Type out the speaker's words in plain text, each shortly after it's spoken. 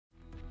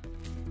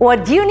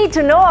What do you need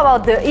to know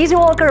about the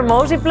Easywalker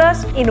Mosey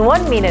Plus in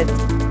 1 minute?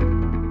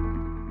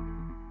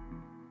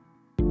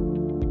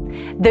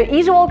 The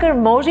Easywalker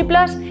Mosey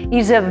Plus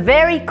is a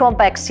very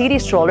compact city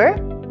stroller,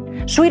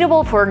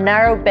 suitable for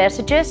narrow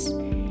passages,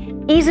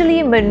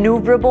 easily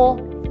maneuverable,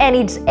 and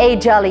it's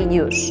agile in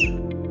use.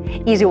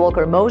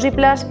 Easywalker Mosey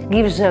Plus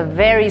gives a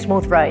very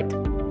smooth ride.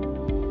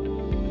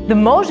 The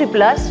Mosey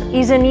Plus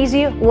is an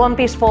easy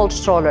one-piece fold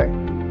stroller.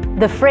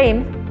 The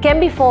frame can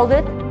be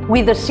folded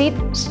with the seat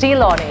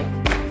still on it,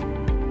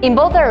 in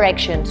both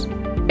directions,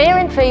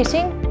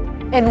 parent-facing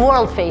and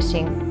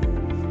world-facing.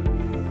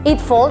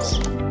 It folds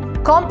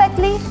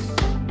compactly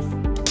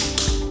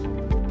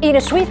in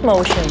a swift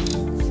motion.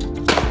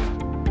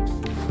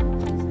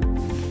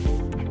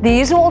 The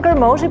Easywalker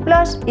Mosey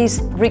Plus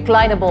is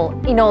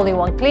reclinable in only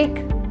one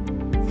click.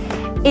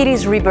 It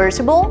is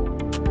reversible,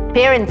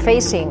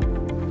 parent-facing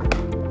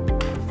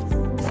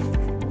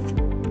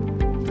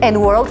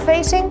and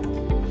world-facing.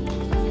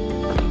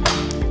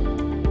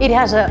 It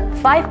has a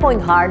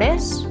 5-point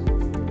harness,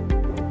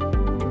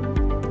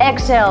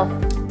 XL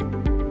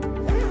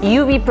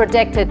UV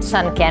protected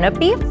sun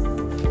canopy,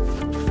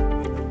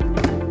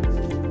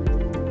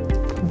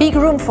 big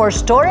room for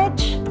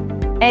storage,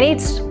 and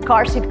it's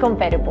car seat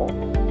compatible.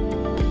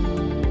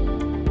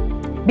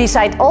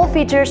 Beside all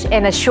features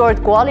and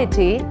assured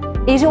quality,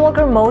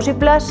 Easywalker Mosey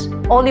Plus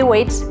only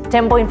weighs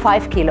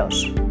 10.5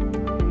 kilos.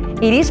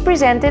 It is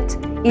presented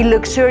in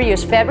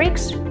luxurious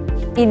fabrics,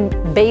 in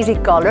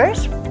basic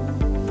colors,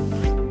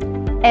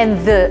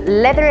 and the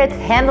leatherette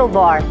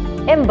handlebar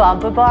and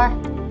bumper bar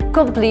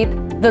complete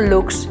the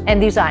looks and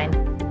design.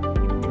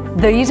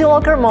 The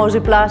Easywalker Mosey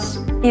Plus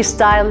is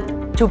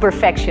styled to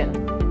perfection.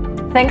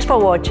 Thanks for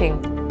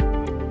watching.